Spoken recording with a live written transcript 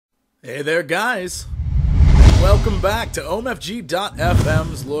Hey there, guys! Welcome back to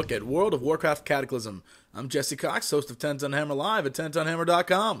OMFG.FM's look at World of Warcraft Cataclysm. I'm Jesse Cox, host of 10 Ton Hammer Live at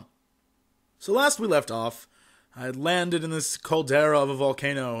 10tonhammer.com. So last we left off, I had landed in this caldera of a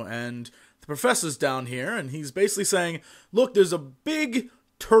volcano, and the professor's down here, and he's basically saying, look, there's a big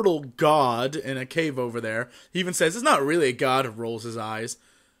turtle god in a cave over there. He even says, it's not really a god, rolls his eyes.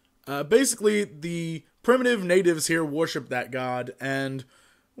 Basically, the primitive natives here worship that god, and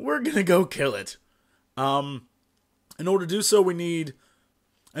we're gonna go kill it. In order to do so, we need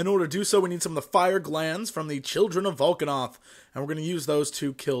some of the fire glands from the children of Volcanoth, and we're gonna use those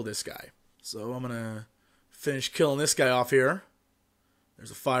to kill this guy. So I'm gonna finish killing this guy off here.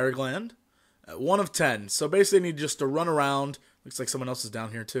 There's a fire gland. 1 of 10. So basically, I need just to run around. Looks like someone else is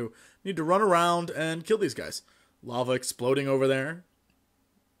down here too. Need to run around and kill these guys. Lava exploding over there.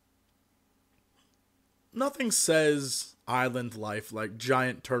 Nothing says island life like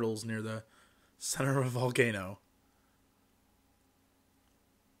giant turtles near the center of a volcano.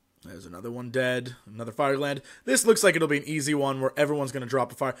 There's another one dead. Another fire gland. This looks like it'll be an easy one where everyone's going to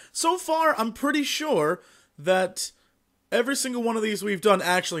drop a fire. So far, I'm pretty sure that every single one of these we've done...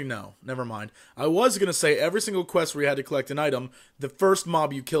 Actually, no. Never mind. I was going to say every single quest where you had to collect an item, the first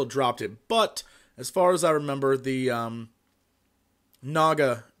mob you killed dropped it. But, as far as I remember, the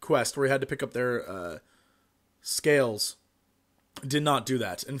Naga quest where you had to pick up their scales did not do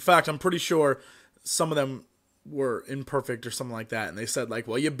that. In fact, I'm pretty sure some of them were imperfect or something like that, and they said, like,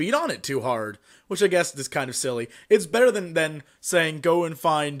 well, you beat on it too hard, which I guess is kind of silly. It's better than saying, go and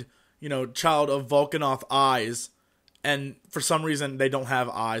find, child of Volcanoth eyes, and for some reason, they don't have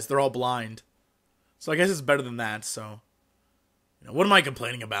eyes. They're all blind. So I guess it's better than that, so, what am I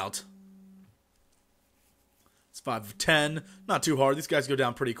complaining about? It's 5 of 10. Not too hard. These guys go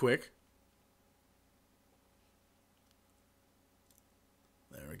down pretty quick.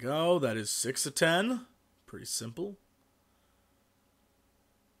 There we go. That is 6 of 10. Pretty simple.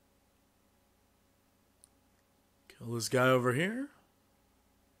 Kill this guy over here.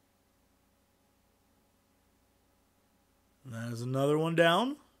 And there's another one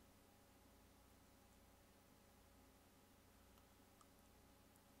down.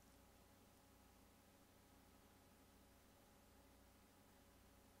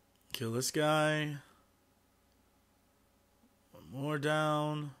 Kill this guy. One more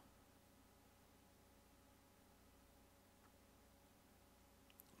down.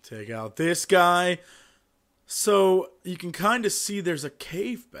 Take out this guy. So you can kind of see there's a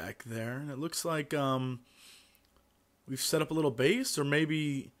cave back there, and it looks like we've set up a little base, or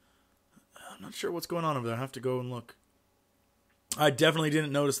maybe I'm not sure what's going on over there. I have to go and look. I definitely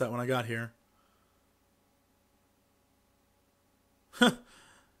didn't notice that when I got here.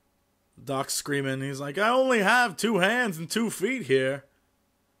 Doc's screaming. He's like, I only have 2 hands and 2 feet here.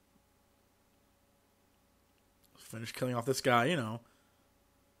 Finish killing off this guy,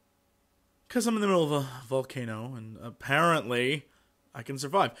 because I'm in the middle of a volcano, and apparently I can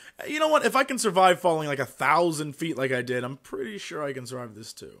survive. You know what? If I can survive falling like 1,000 feet like I did, I'm pretty sure I can survive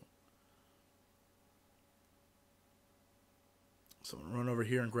this too. So I'm going to run over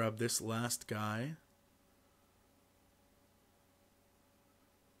here and grab this last guy.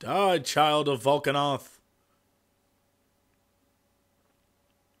 Die, child of Volcanoth.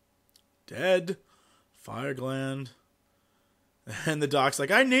 Dead. Fire gland. And the doc's like,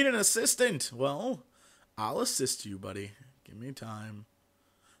 I need an assistant. Well, I'll assist you, buddy. Give me time.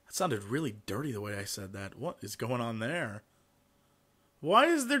 That sounded really dirty the way I said that. What is going on there? Why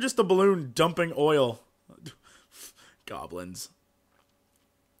is there just a balloon dumping oil? Goblins.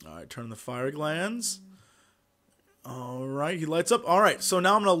 Alright, turn the fire glands. Alright, he lights up. Alright, so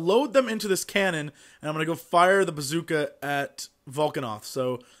now I'm going to load them into this cannon, and I'm going to go fire the bazooka at Volcanoth.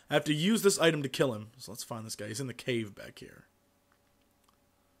 So I have to use this item to kill him. So let's find this guy. He's in the cave back here.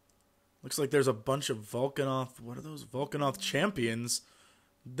 Looks like there's a bunch of Volcanoth... What are those? Volcanoth champions.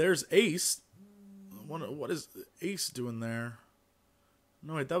 There's Ace. What is Ace doing there?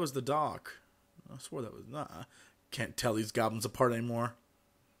 No, wait, that was the Doc. I swore that was... Nah, can't tell these goblins apart anymore.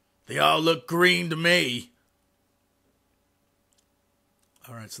 They all look green to me.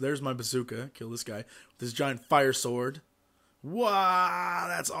 Alright, so there's my bazooka. Kill this guy with this giant fire sword. Wow,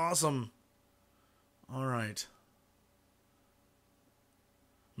 that's awesome. Alright.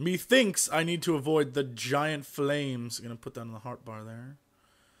 Methinks I need to avoid the giant flames. I'm going to put that on the heart bar there.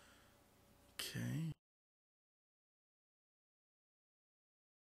 Okay.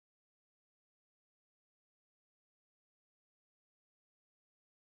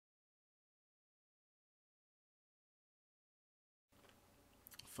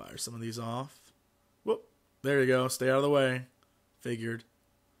 Fire some of these off. Whoop. There you go. Stay out of the way. Figured.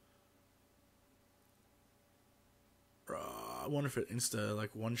 I wonder if it insta,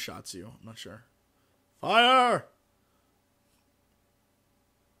 like, one-shots you. I'm not sure. Fire!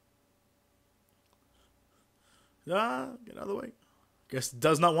 Ah, get out of the way. Guess it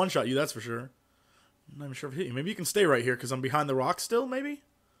does not one-shot you, that's for sure. I'm not even sure if it hit you. Maybe you can stay right here because I'm behind the rock still, maybe?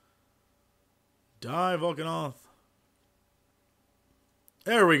 Die, Volcanoth.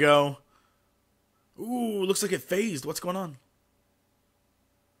 There we go. Ooh, looks like it phased. What's going on?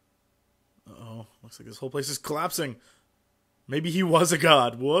 Uh-oh. Looks like this whole place is collapsing. Maybe he was a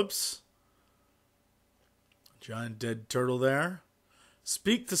god. Whoops. Giant dead turtle there.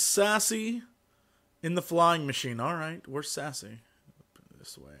 Speak to Sassy in the flying machine. Alright, where's Sassy?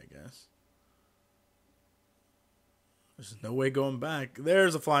 This way, I guess. There's no way going back.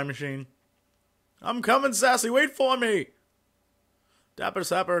 There's a flying machine. I'm coming, Sassy. Wait for me. Dapper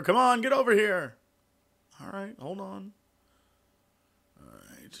Sapper, come on, get over here. Alright, hold on.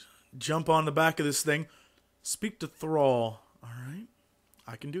 Alright. Jump on the back of this thing. Speak to Thrall. Alright.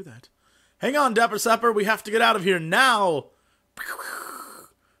 I can do that. Hang on, Dapper Sapper. We have to get out of here now.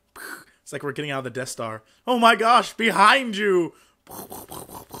 It's like we're getting out of the Death Star. Oh my gosh, behind you.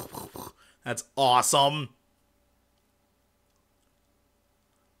 That's awesome.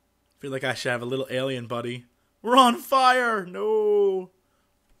 I feel like I should have a little alien buddy. We're on fire! No!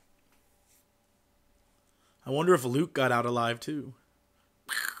 I wonder if Luke got out alive too.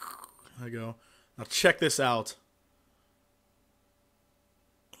 There we go. Now check this out.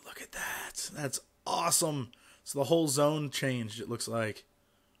 Look at that. That's awesome. So the whole zone changed, it looks like.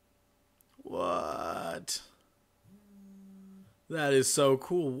 What? That is so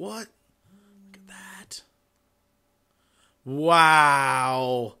cool. What? Look at that.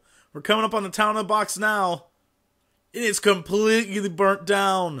 Wow. We're coming up on the town of the box now. It is completely burnt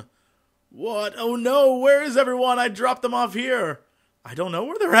down. What? Oh no, where is everyone? I dropped them off here. I don't know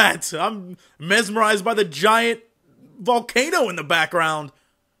where they're at. I'm mesmerized by the giant volcano in the background.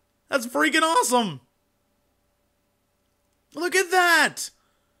 That's freaking awesome. Look at that.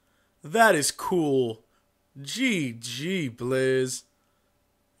 That is cool. GG, Blizz.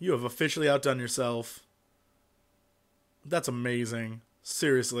 You have officially outdone yourself. That's amazing.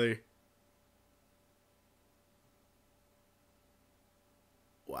 Seriously.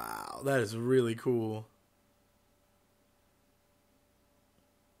 Wow, that is really cool.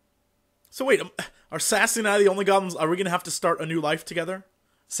 So wait, are Sassy and I the only goblins? Are we going to have to start a new life together?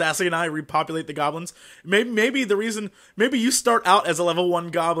 Sassy and I repopulate the goblins? Maybe the reason... Maybe you start out as a level 1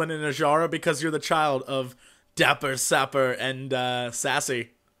 goblin in Ajara because you're the child of Dapper, Sapper, and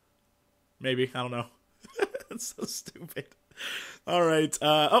Sassy. Maybe, I don't know. That's so stupid. Alright,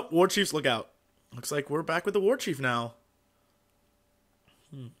 oh, War Chiefs, look out. Looks like we're back with the War Chief now.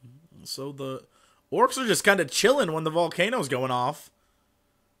 So the orcs are just kind of chilling when the volcano's going off.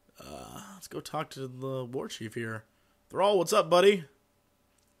 Let's go talk to the war chief here. Thrall, what's up, buddy?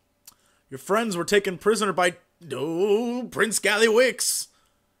 Your friends were taken prisoner by Prince Gallywix.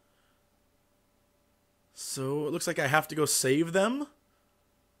 So it looks like I have to go save them.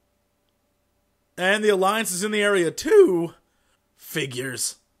 And the Alliance is in the area too.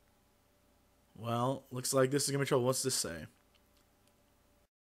 Figures. Well, looks like this is gonna be trouble. What's this say?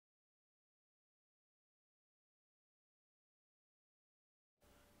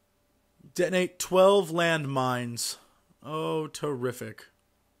 Detonate 12 landmines. Oh, terrific.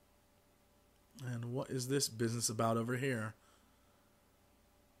 And what is this business about over here?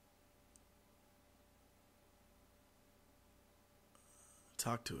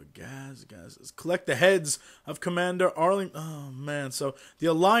 Talk to a Gaz. Collect the heads of Commander Arling. Oh, man. So the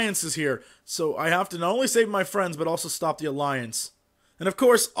Alliance is here. So I have to not only save my friends, but also stop the Alliance. And of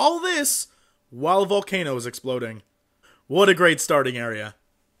course, all this while a volcano is exploding. What a great starting area.